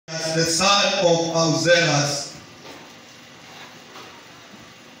Phinehas, the son of Auzeras,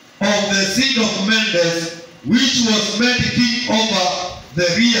 of the seed of Mendes, which was made king over the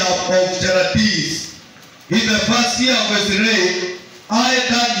realm of Chaldees. In the first year of his reign, I,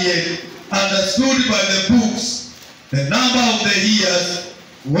 Daniel, understood by the books the number of the years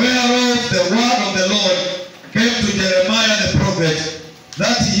whereof the word of the Lord came to Jeremiah the prophet,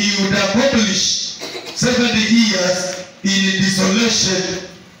 that he would accomplish 70 years in desolation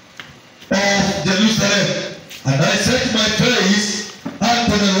of Jerusalem. And I set my face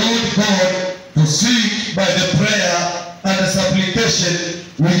unto the Lord God to seek by the prayer and the supplication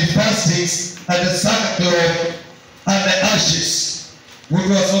with fastings and the sackcloth and the ashes.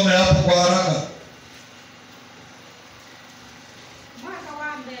 Mtu asome hapo kwa haraka. Mwaka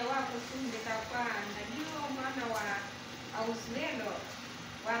wa mbele wa kusindika kwanza ndio mwana wa Auslelo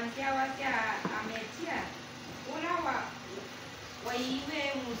wanzia wacha ametia ula wa iwe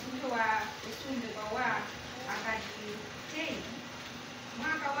musundo wa kusindika wa akaditei.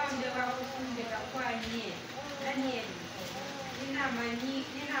 Mwaka wa mbele wa kusindika kwa nye Daniel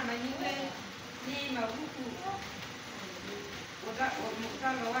nina maniwe ni mabuku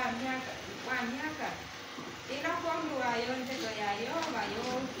utalo wa miaka ila kondo wa yonte to ya Yehova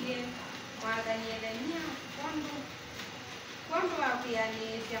yokie mwa Danielenia kondo wa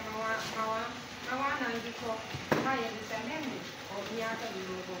kuyaniisya mawana ngiko ma Yerusalemu o miaka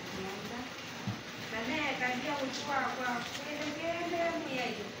mirongo kenda na ne kadia uchukua kwa kuelekele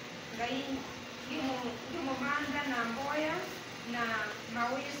muyayo ngai yumo manda na mboya na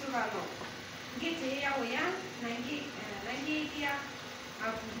mawisu walo ngiti ya uya na ngi ya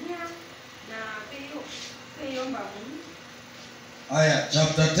akunia na peyo mbamu. Aya,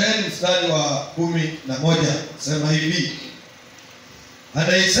 chapter 10 mstari wa 11 sema hivi. And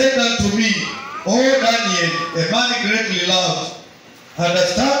he said unto me, O Daniel, a man greatly loved,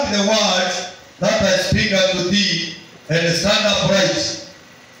 understand the words that I speak unto thee, and stand upright.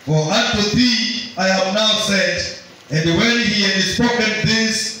 For unto thee I am now sent. And when he had spoken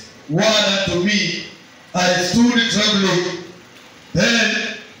this word unto me, I stood trembling.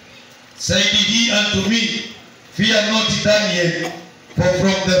 Then said he unto me, Fear not, Daniel, for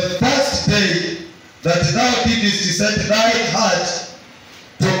from the first day that thou didst set thy heart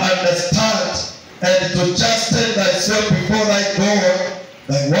to understand and to chasten thyself before thy God,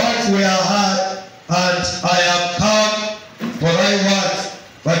 thy words were heard, and I am come for thy words.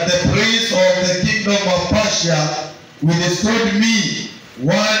 But the prince of the kingdom of Persia withstood me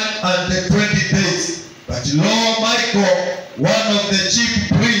 120 days. But lo, Michael, one of the chief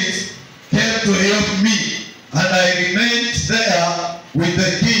priests, came to help me, and I remained there with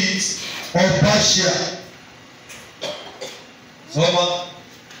the kings of Persia. Soma.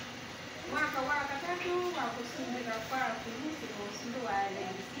 Mwaka wa katatu wa kusindika kwa kulisi wa usundu wa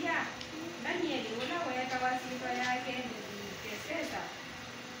Alexia, Danieli unaweka wasifa yake nikesesa.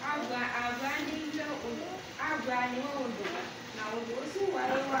 Agwani wondo na ugosu wa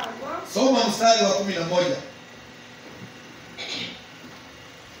ewa. Soma mstari wa 11.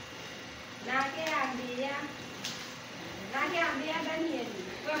 Nakeambia Danieli,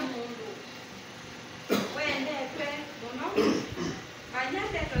 we mundu wende kwe muno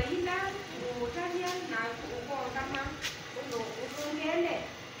manyate toila utalia na uko kama ungele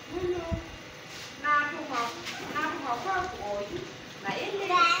muno na tuma kwa kuoyi na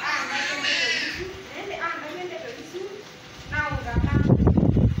ile anga toisu na ungama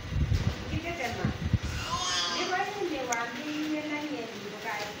kitetema niwa ile wambi Danieli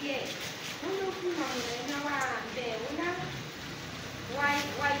ukaie muno kuma mwana wa mbeuna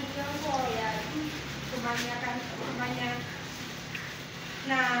wai yongo ya kumanya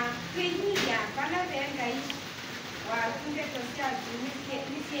na kwenye pana venga hii wa kunde tosia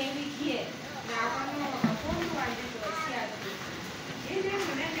nisiengikie na wano wakapondu wande tosia ile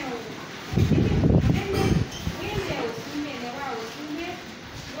mnene wende usume lewa usume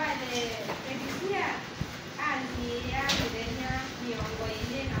wale kedisia andi ya mdenya miongo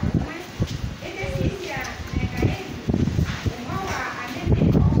ile na umwe ile sisia nekaezi umawa anene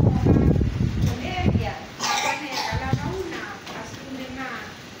omoga olevia apane kalamauna asunde na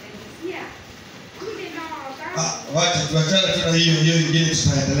kedisia kundi na Wacha tuachane tena hiyo ingine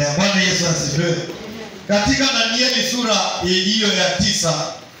tutaendelea. Bwana Yesu asifiwe. Katika Danieli sura hiyo ya 9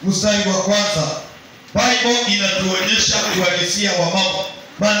 mstari wa kwanza, Bible inatuonyesha uhalisia wa mambo.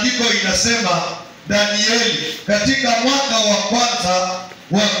 Maandiko inasema Danieli katika mwaka wa kwanza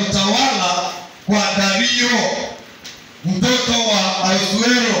wa kutawala kwa Dario mtoto wa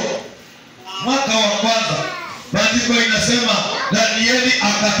Ahasuero, mwaka wa kwanza, maandiko inasema Danieli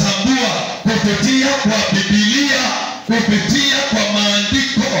akatambua kupitia kwa Biblia kupitia kwa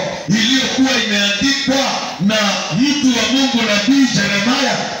maandiko iliyokuwa imeandikwa na mtu wa Mungu nabii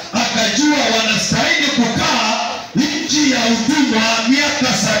Yeremia. Akajua wanastahili kukaa nchi ya utumwa miaka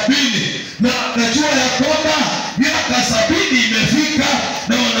 70, na akajua ya kwamba miaka 70 imefika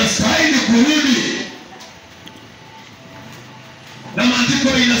na wanastahili kurudi. Na maandiko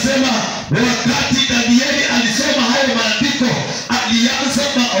inasema wakati Danieli alisoma hayo maandiko, alianza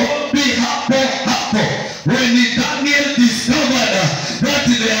maombi hapo hapo. When Daniel discovered that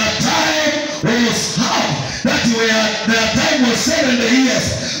their time was half, that their time was 70 years,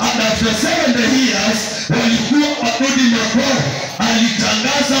 and after 70 years walikuwa warudi makwao,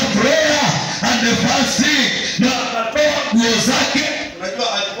 alitangaza prayer and the fasting, na akatoa nguo zake.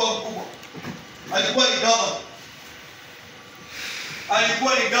 Unajua alikuwa mkubwa, alikuwa ni gavana,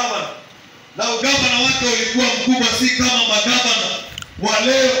 alikuwa ni gavana, na ugavana wake ulikuwa mkubwa, si kama magavana wa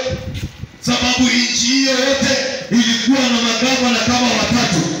leo, sababu nchi hiyo yote ilikuwa na magavana kama 3,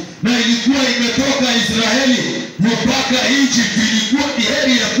 na ilikuwa imetoka Israeli mpaka Egypt, ilikuwa ni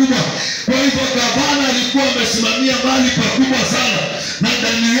area kubwa. Kwa hivyo gavana alikuwa amesimamia mahali pakubwa sana, na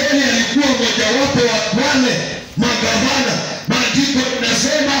Danieli alikuwa mojawapo wa wale magavana. Maandiko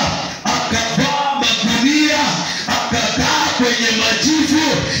inasema akavaa magunia, akakaa kwenye majivu,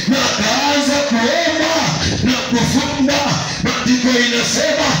 na akaanza kuomba na kufunga. Maandiko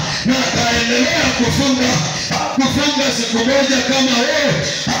inasema na akaendelea kufunga. Hakufunga siku moja kama wewe,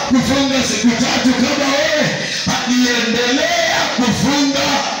 hakufunga siku 3 kama wewe, aliendelea kufunga.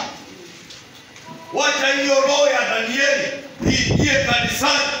 Wacha hiyo roho ya Danieli iingie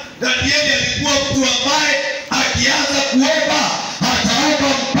kanisani. Danieli alikuwa mtu ambaye akianza kuomba ataomba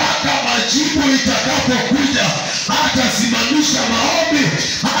mpaka majibu itakapokuja. Hatasimamisha maombi,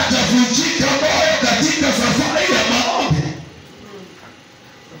 hatavunjika moyo katika safari ya maombi.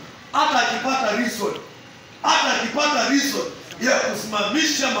 Hata akipata reason ya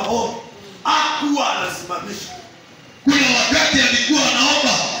kusimamisha maombi, hakuwa anasimamisha. Kuna wakati alikuwa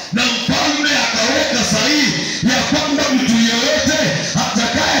anaomba na mfalme akaweka sahihi ya kwamba mtu yeyote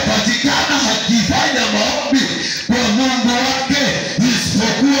atakayepatikana akifanya maombi kwa Mungu wake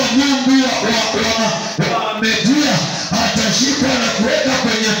isipokuwa Mungu wa Media atashikwa na kuweka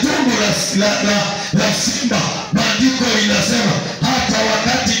kwenye tumbo la simba. Maandiko inasema hata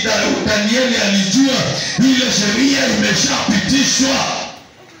wakati Danieli alijua ile sheria imeshapitishwa,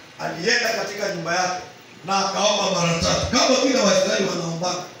 alienda katika nyumba yake na akaomba mara 3 kama vile Waisraeli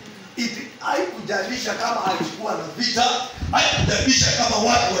wanaomba. Haikujalisha kama alikuwa na vita, haikujalisha kama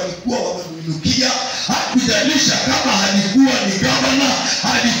watu walikuwa wamemwinukia, haikujalisha kama alikuwa ni gavana,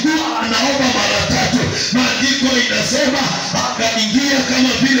 alikuwa anaomba mara 3. Maandiko inasema akaingia kama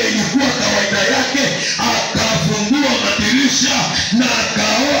vile ilikuwa kawaida yake, akafungua madirisha na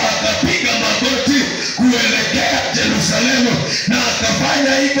akapiga magoti kuelekea Yerusalemu, na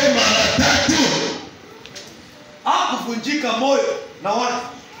akafanya hivyo mara 3. Hakuvunjika moyo na watu,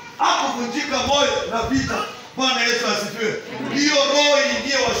 hakuvunjika moyo na vita. Bwana Yesu asifiwe. Hiyo roho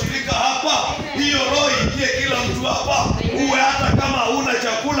ingie washirika hapa, hiyo roho ingie kila mtu hapa. Uwe hata kama huna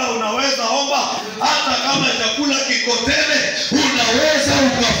chakula unaweza omba, hata kama chakula kiko tele unaweza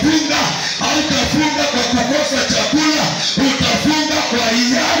ukafunga. Hautafunga kwa kukosa chakula, utafunga kwa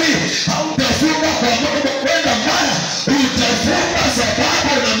hiari. Hautafunga kwa mambo kwenda mbaya, utafunga sababu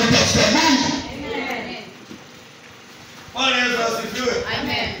unamtafuta Mungu. Bwana Yesu asifiwe.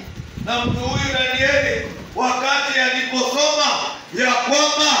 Amen. Na mtu huyu Danieli wakati aliposoma ya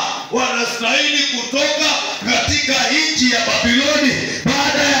kwamba wanastahili kutoka katika nchi ya Babiloni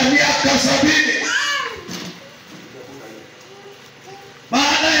baada ya miaka 70,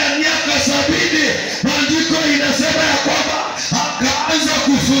 baada ya miaka 70, maandiko inasema ya kwamba akaanza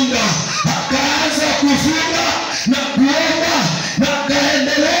kufunga na kuomba na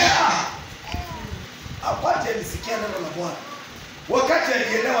akaendelea. Apate alisikia neno la Bwana. Wakati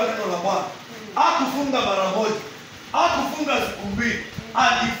alielewa neno la Bwana, hakufunga mara moja, hakufunga siku 2,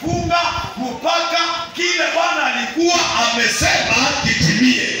 alifunga mpaka kile Bwana alikuwa amesema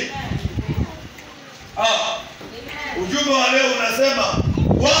kitimie. Ujumbe wa leo unasema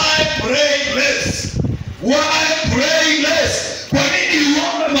why pray less? Why pray less? Kwa nini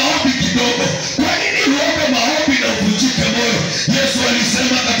uombe maombi kidogo? Kwa nini uombe maombi na uvunjike moyo? Yesu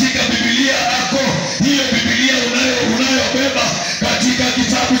alisema katika Biblia yako, hiyo Biblia unayobeba katika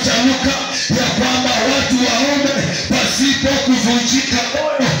kitabu cha Luka, ya kwamba watu waombe pasipo kuvunjika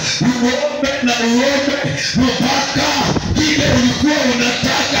moyo. Uombe na uombe mpaka kile ulikuwa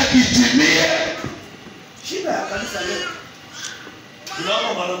unataka kitimie. Shida ya kanisa leo,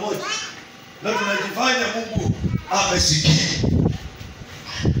 tunaomba mara moja na tunajifanya Mungu amesikia.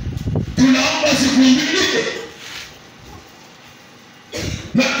 Tunaomba siku 2,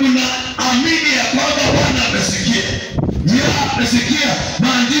 na kuna amini ya kwamba Bwana amesikia. Amesikia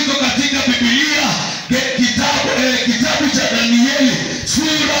maandiko katika Biblia, kitabu cha Danieli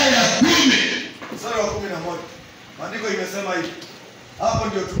sura ya 10 mstari wa 11. Maandiko imesema hivi. Hapo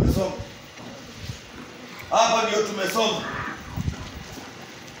ndio tumesoma.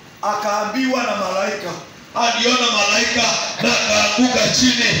 Akaambiwa na malaika, aliona malaika na akaanguka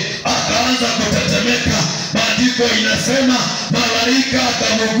chini, akaanza kutetemeka. Maandiko inasema malaika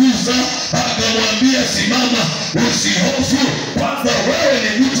akamgusa, akamwambia, simama, usihofu, kwanza wewe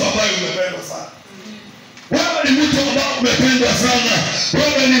ni mtu ambaye umependwa sana. Wewe ni mtu ambaye umependwa sana.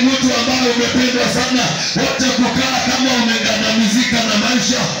 Wewe ni mtu ambaye umependwa sana. Wacha kukaa kama umegandamizika na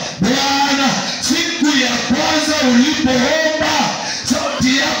maisha. Bwana, siku ya kwanza ulipoomba,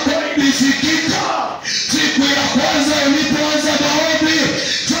 sauti yako ilisikika. Siku ya kwanza ulipoanza maombi,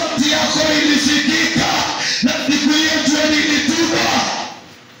 sauti yako ilisikika. Na siku hiyo jua lilituba.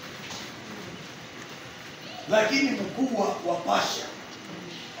 Lakini mkuu wa pasha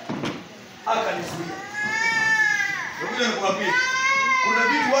akanizuia. Ngoja nikwambie, kuna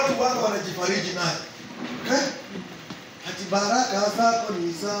vitu watu wanajifariji naye. Hati baraka zako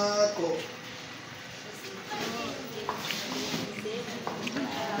ni zako.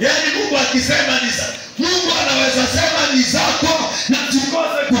 Yaani Mungu akisema ni zako, Mungu anaweza sema ni zako na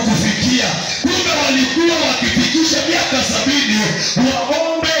tukose kukufikia. Kumbe walikuwa wakifikisha miaka 70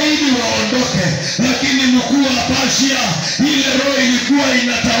 waombe ili waondoke, lakini mkuu wa Persia, ile roho ilikuwa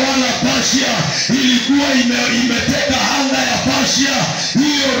inatawala Persia, ilikuwa imeteka anga ya Persia.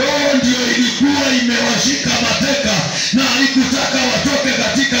 Hiyo roho ndio ilikuwa imewashika mateka na haikutaka watoke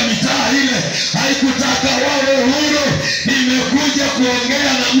katika mitaa ile, haikutaka wawe huru. Nimekuja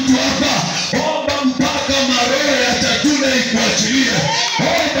kuongea na mtu hapa. Omba mpaka maroho ya chatune ikuachilie.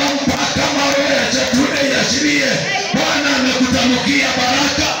 Omba mpaka maroho ya chatune iachilie. Bwana amekutamkia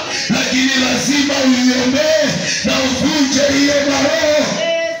baraka, lakini lazima uiombee na uvunje hiyo maroho.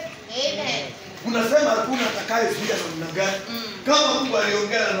 Amen. Unasema hakuna atakayezuia namna gani? Kama Mungu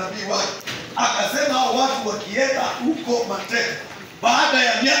aliongea na nabii wake, akasema hao watu wakienda huko mateka, baada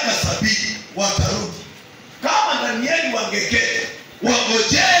ya miaka 70 watarudi. Kama Danieli wangeketi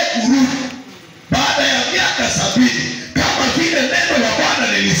wangojee kurudi baada ya miaka 70, kama vile neno la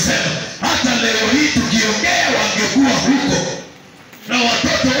Bwana lilisema, hata leo hii tukiongea wangekuwa huko na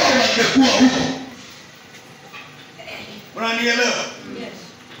watoto wao wangekuwa huko. Unanielewa? Yes.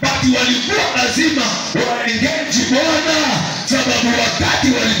 Basi walikuwa lazima waengage Bwana, sababu wakati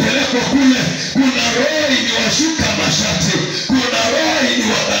walipelekwa kule, kuna roho iliwashuka mashati, kuna roho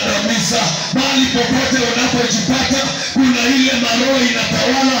iliwakandamiza. Mahali popote unapojipata, kuna ile maroho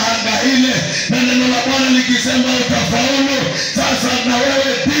inatawala anga ile, na neno la Bwana likisema utafaulu. Sasa na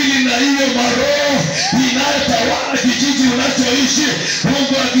wewe dili na hiyo maroho inayotawala kijiji unachoishi.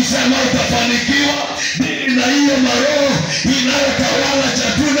 Mungu akisema utafanikiwa, dili na hiyo maroho inayotawala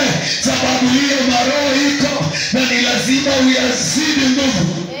chatune, sababu hiyo maroho iko na ni lazima uyazidi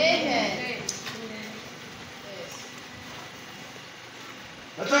nguvu.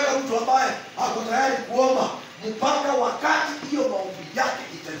 Nataka mtu ambaye ako tayari kuomba mpaka wakati hiyo maombi yake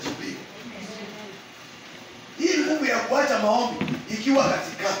itajibiwa. Hii nguvu ya kuacha maombi ikiwa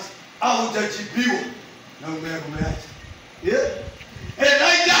katikati au hujajibiwa na umeacha.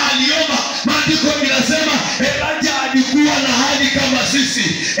 Elijah aliomba. Maandiko inasema Elijah alikuwa na hali kama sisi.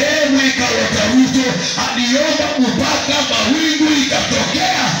 Mwika wataruto aliomba mpaka mawingu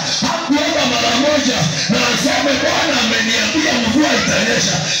ikatokea. Hakuomba mara moja na aseme Bwana ameniambia mvua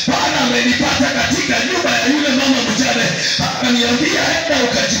itanyesha. Bwana amenipata katika nyumba ya yule mama mjane, akaniambia enda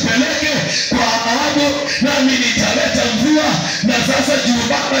ukajipeleke kwa Ahabu nami nitaleta mvua. Na sasa juu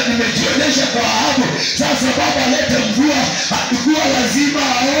Baba nimejionyesha kwa Ahabu, sasa Baba lete mvua. Alikuwa lazima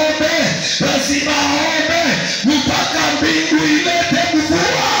aombe mpaka mbingu ilete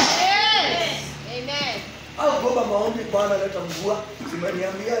mvua. Amen. Au Baba maombi, Bwana leta mvua.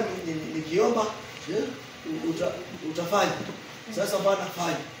 Simeniambia nikiomba utafanya. Sasa Bwana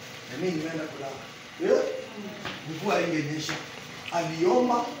fanya. Na mimi nimeenda kulala. Mvua ingenyesha.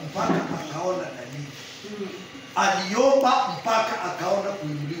 Aliomba mpaka akaona dalili. Aliomba mpaka akaona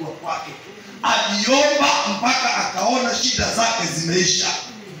kuinuliwa kwake. Aliomba mpaka akaona shida zake zimeisha.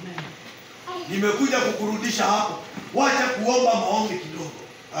 Nimekuja kukurudisha hapo. Wacha kuomba maombi kidogo.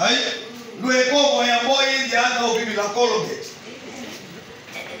 Hai? Luekomo ya moyo nje anga ubibi la Colgate.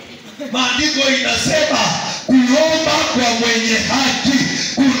 Maandiko inasema kuomba kwa mwenye haki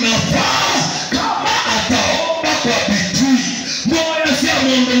kunafaa kama ataomba kwa bidii. Moyo si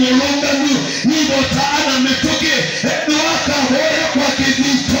amondomolonga nibo taana metoke waka hoya kwa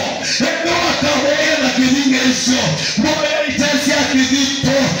kidito. Waka hoya na kidingesho. Moyo itasi ya kidito.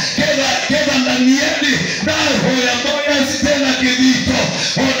 keda Danieli na hoya moya sitena kidito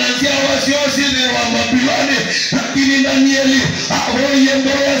onanzia wasiosi ne wa Babiloni lakini Danieli ahoye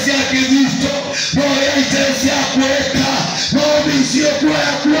moya sia kidito moya itesi ya kuweka maombi sio kuwa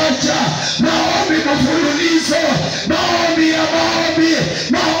ya kuacha maombi mafululizo maombi ya maombi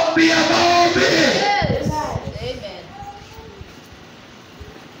maombi ya maombi.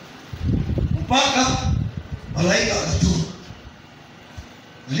 Mpaka malaika akatuma.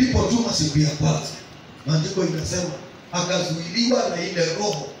 Alipotuma siku ya kwanza, maandiko inasema akazuiliwa na ile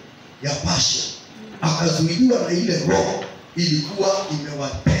roho ya pasha. Akazuiliwa na ile roho ilikuwa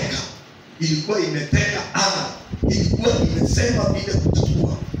imewateka. Ilikuwa imeteka anga. Ilikuwa imesema vile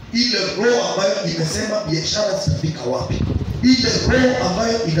kuchukua. Ile roho ambayo imesema biashara zitafika wapi. Ile roho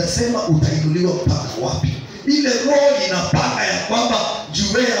ambayo inasema utainuliwa mpaka wapi. Ile roho inapanga ya kwamba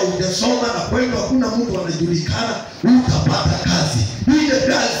juwea hujasoma na kwenu hakuna mtu anajulikana utapata kazi. Ile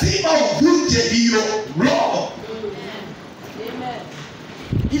lazima uvunje hiyo roho.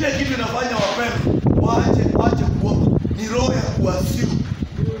 Ile kitu inafanya wapendwa waache kuomba ni roho ya kuasimu,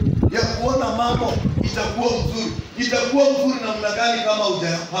 ya kuona mambo itakuwa mzuri. Itakuwa mzuri namna gani kama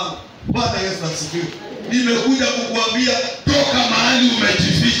hujayapanga? Bwana Yesu asifiwe. Nimekuja kukuambia toka mahali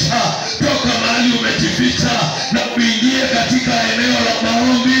umejificha, toka mahali umejificha na uingie katika eneo la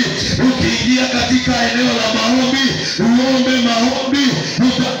maombi. Ukiingia katika eneo la maombi, uombe maombi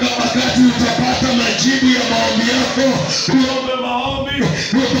mpaka wakati utapata majibu ya maombi yako. Uombe maombi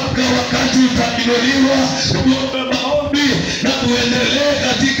mpaka wakati utainuliwa. Uombe maombi na uendelee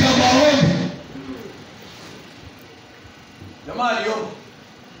katika maombi.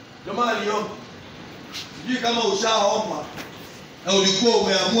 Jamaa aliomba. Sijui kama ushaomba na ulikuwa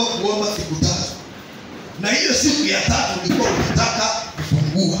umeamua kuomba siku 3. Na hiyo siku ya 3 ulikuwa unataka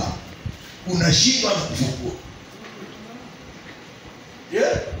kufungua. Unashindwa na kufungua.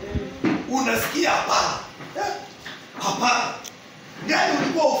 Unasikia hapana. Hapana. Gani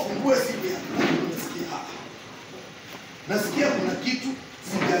ulikuwa ufungue siku ya 3 unasikia hapa. Nasikia kuna kitu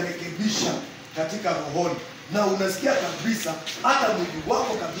sijarekebisha katika rohoni. Na unasikia kabisa hata mwili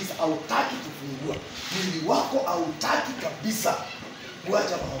wako kabisa hautaki kufungua. Mwili wako hautaki kabisa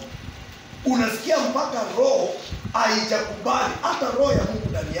kuacha maombi. Unasikia mpaka roho haijakubali, hata roho ya Mungu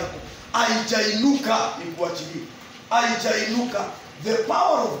ndani yako haijainuka ni kuachilia. Haijainuka. The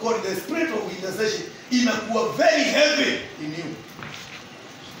power of God, the spirit of intercession inakuwa very heavy in you.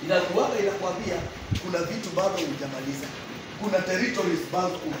 Inakuambia kuna vitu bado hujamaliza. Kuna territories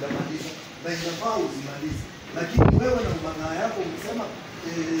bado hujamaliza na inafaa uzimalize. Lakini wewe na maana yako umesema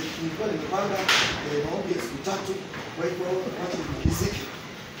nilikuwa nimepanga maombi ya siku 3 kwa hivyo wacha nimalizike.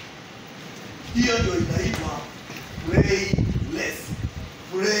 Hiyo ndio inaitwa pray less,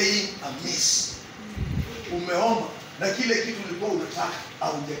 pray amiss. Umeomba na kile kitu ulikuwa unataka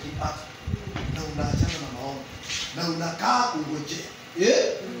au hujakipata na unaachana na maombi na unakaa kungojea.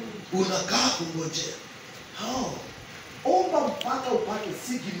 Unakaa kungojea. Omba mpaka upate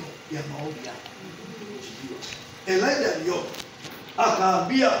signal ya maombi yako. Elijah aliomba.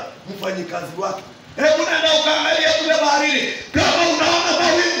 Akaambia mfanyikazi wake, hebu nenda ukaangalia kule baharini kama unaona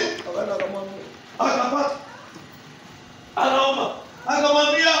mawingu. Akaenda akamwambia. Akapata. Anaomba.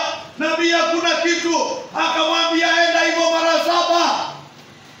 Akamwambia nabii hakuna kitu. Akamwambia enda hivyo mara 7.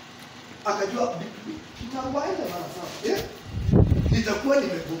 Akajua nitakuwa enda mara 7. Nitakuwa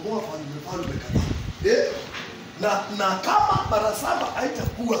nimebomoa kwa nimefanya kadhaa. Na kama mara 7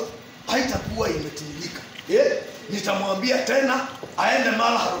 haitakuwa imetimilika. Nitamwambia tena aende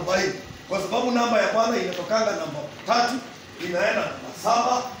mara 40 kwa sababu namba ya kwanza inatokanga namba 3, inaenda namba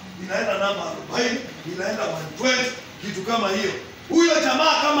 7, inaenda namba 40, inaenda 120, kitu kama hiyo. Huyo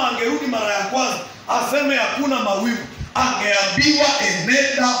jamaa kama angerudi mara ya kwanza aseme hakuna mawingu, angeambiwa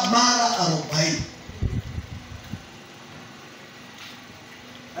enenda mara 40.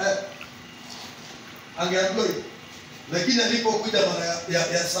 Angeambiwa. Lakini alipokuja mara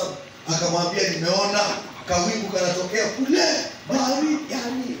ya 7 akamwambia nimeona kawingu kanatokea kule bahari.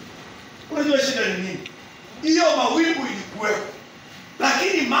 Yani unajua shida ni nini? Hiyo mawingu ilikuwepo,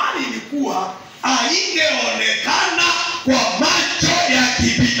 lakini mali ilikuwa haingeonekana kwa macho ya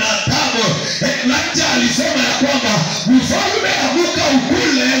kibinadamu. Elijah alisema ya kwamba mfalme amuka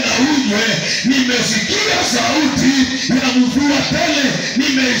ukule na unywe. Nimesikia sauti ya mvua tele,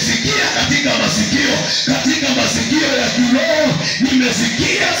 nimeisikia katika masikio ya kiroho.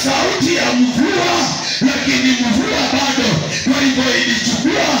 Nimesikia sauti ya mvua, lakini mvua bado. Kwa hivyo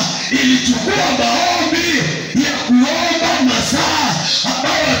ilichukua maombi ya kuomba masaa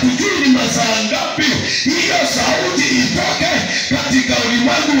ambayo hatujui ni masaa ngapi. Hiyo sauti itoke katika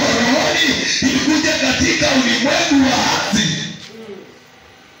ulimwengu wa rohoni, ilikuja katika ulimwengu wa ardhi.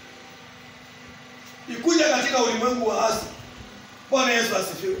 ikuja katika ulimwengu wa asili. Bwana Yesu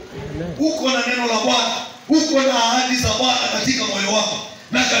asifiwe. Uko na neno la Bwana, uko na ahadi za Bwana katika moyo wako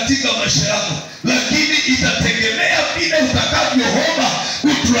na katika maisha yako, lakini itategemea vile utakavyoomba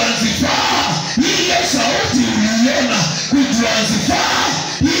kutransfer hiyo sauti uliona, kutransfer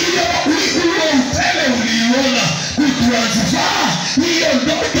hiyo utele uliona, kutransfer hiyo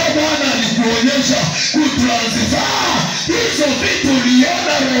ndoto Bwana alikuonyesha, kutransfer hizo vitu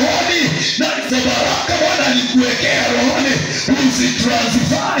uliona rohoni na hizo baraka Bwana alikuwekea rohoni,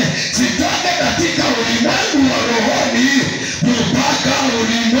 usitransfer zitoke katika ulimwengu wa rohoni mpaka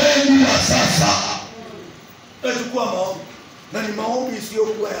ulimwengu wa sasa. Nachukua maombi, na ni maombi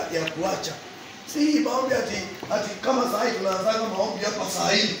isiyokuwa ya kuacha. Si maombi ati kama saa hii tunaanza maombi hapa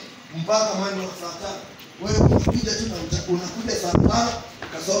saa hii mpaka mwendo wa saa 5. Wewe unakuja tu na unakuja saa 5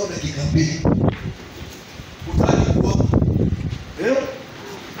 kasoro dakika 2. Utaki kuomba.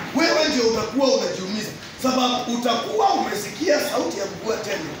 Wewe ndio unakuwa unajiumiza, sababu utakuwa umesikia sauti ya mvua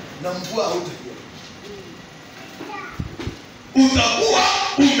tena na mvua hautakuwa. Utakuwa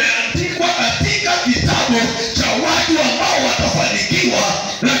umeandikwa katika kitabu cha watu ambao watafanikiwa,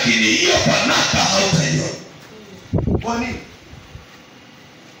 lakini hiyo fanaka hautaiona. Kwa nini?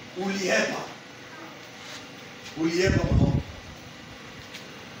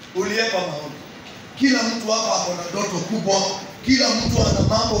 Ulihepa maombi. Kila mtu hapa ako na ndoto kubwa, kila mtu ana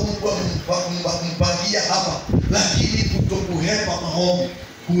mambo Mungu amempangia hapa, lakini kutokuhepa maombi,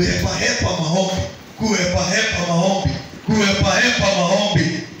 kuhepa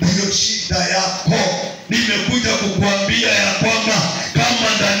maombi ndio shida yako. Nimekuja kukuambia ya kwamba kama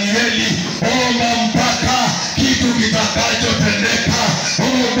Danieli, omba mpaka kitu kitakachotendeka,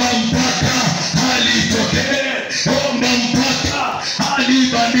 omba mpaka hali itokee, omba mpaka hali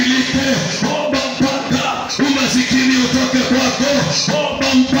ibadilike, omba mpaka umasikini utoke kwako,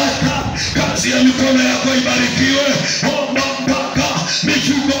 omba mpaka kazi ya mikono yako ibarikiwe, omba mpaka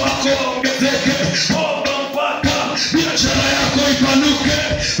mifugo yako ongezeke, omba mpaka biashara yako ipanuke,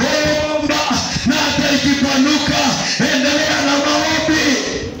 omba na hata ikipanuka endelea na maombi.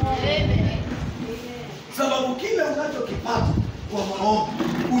 Sababu kile unachokipata kwa maombi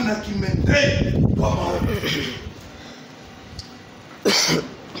unakimaintain kwa maombi.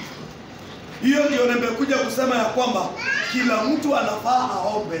 Hiyo ndio nimekuja kusema ya kwamba kila mtu anafaa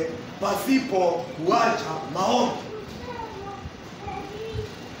aombe pasipo kuacha maombi.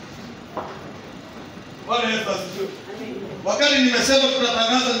 Bwana Yesu asifiwe. Wakati nimesema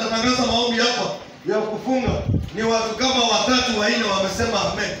nitatangaza maombi hapa ya kufunga, ni watu kama 3 4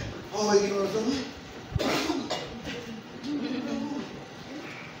 wamesema amen. Hao wengine wanasema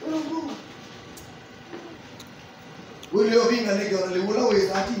ule obinga nige wanaliula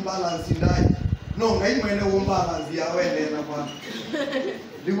wewe ati balance ndai. No, ngai mwene umbalance ya wewe na bwana.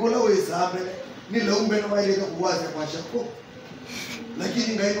 Liula wewe sabe ni lo umbe na wewe ile kuwaza kwa shako.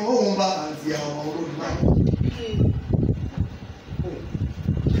 Lakini ngai no umbalance ya maurudi mali.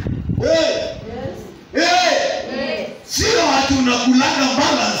 Sio watu unakulaga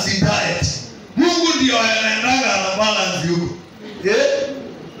balance diet. Mungu ndio anaendaga na balance huko.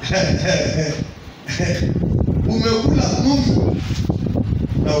 Umekula Mungu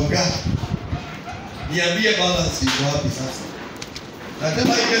na ugali. Niambie balance iko wapi sasa?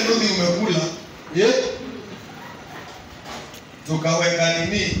 Nasema ile ndio umekula. Tukaweka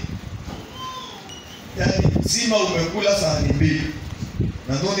nini? Yaani sima umekula sahani 2.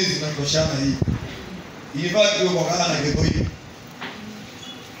 Na ndio zinatoshana hii. Ilivaa kidogo kwa kana na hiyo.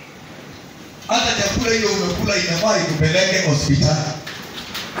 Hata chakula hiyo umekula inafaa ikupeleke hospitali.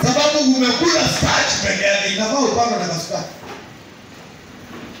 Sababu umekula starch peke yake, inafaa upangwe na sukari.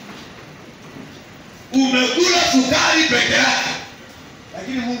 Umekula sukari peke yake,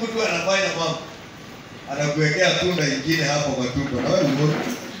 lakini Mungu tu anafanya mambo. Anakuwekea tunda nyingine hapo kwa tumbo. Na wewe uone.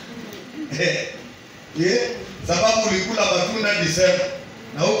 Sababu ulikula matunda Desemba.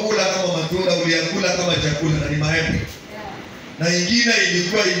 Na ukula kama matunda, uliyakula kama chakula na ni maembe. Na ingine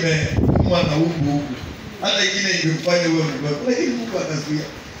ilikuwa imeumwa na huku. Hata ingine ingefanya uwe mgonjwa. Lakini Mungu akazuia.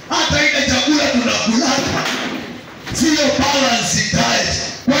 Hata ile chakula tunakula sio balance diet.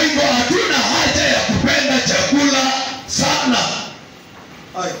 Kwa hivyo hatuna haja ya kupenda chakula sana.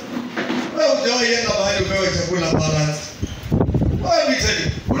 Wewe hujawahi enda mahali upewe chakula balance. Wewe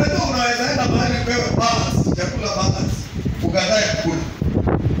viteni, unajua unaweza enda mahali upewe balance, chakula balance, ukatae kukula.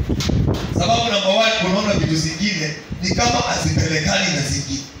 Sababu namba 1, unaona vitu zingine ni kama hazipelekani na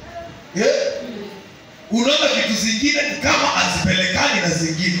zingine. Unaona vitu zingine ni kama hazipelekani na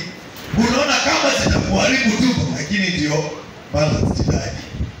zingine. Unaona kama zitakuharibu tumbo, lakini ndio balance diet.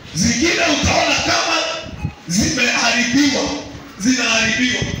 Zingine utaona kama zimeharibiwa,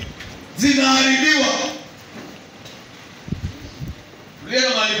 zinaharibiwa.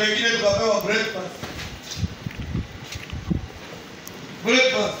 breakfast.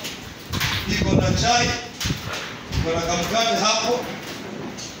 Breakfast iko na chai, iko na kamkate hapo,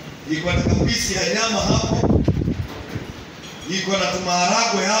 iko na kapisi ya nyama hapo, iko na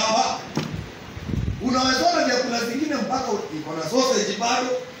maharagwe hapa. Unaweza na vyakula vingine mpaka iko na sausage bado.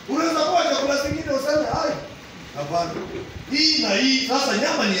 Unaweza kwa chakula kingine useme hai. Hapana. Hii na hii sasa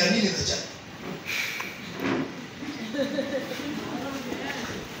nyama ni ya nini na chai?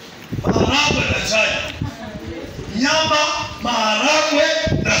 Maharagwe na chai. Nyama, maharagwe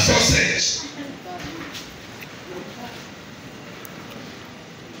na sausage.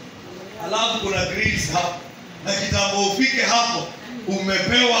 Alafu kuna greens hapo. Na kitambo ufike hapo,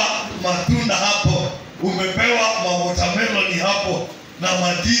 umepewa matunda hapo, umepewa watermelon hapo, na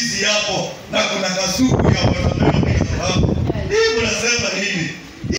mandizi hapo, na kuna kasuku ya watermelon hapo. Hii unasema nini?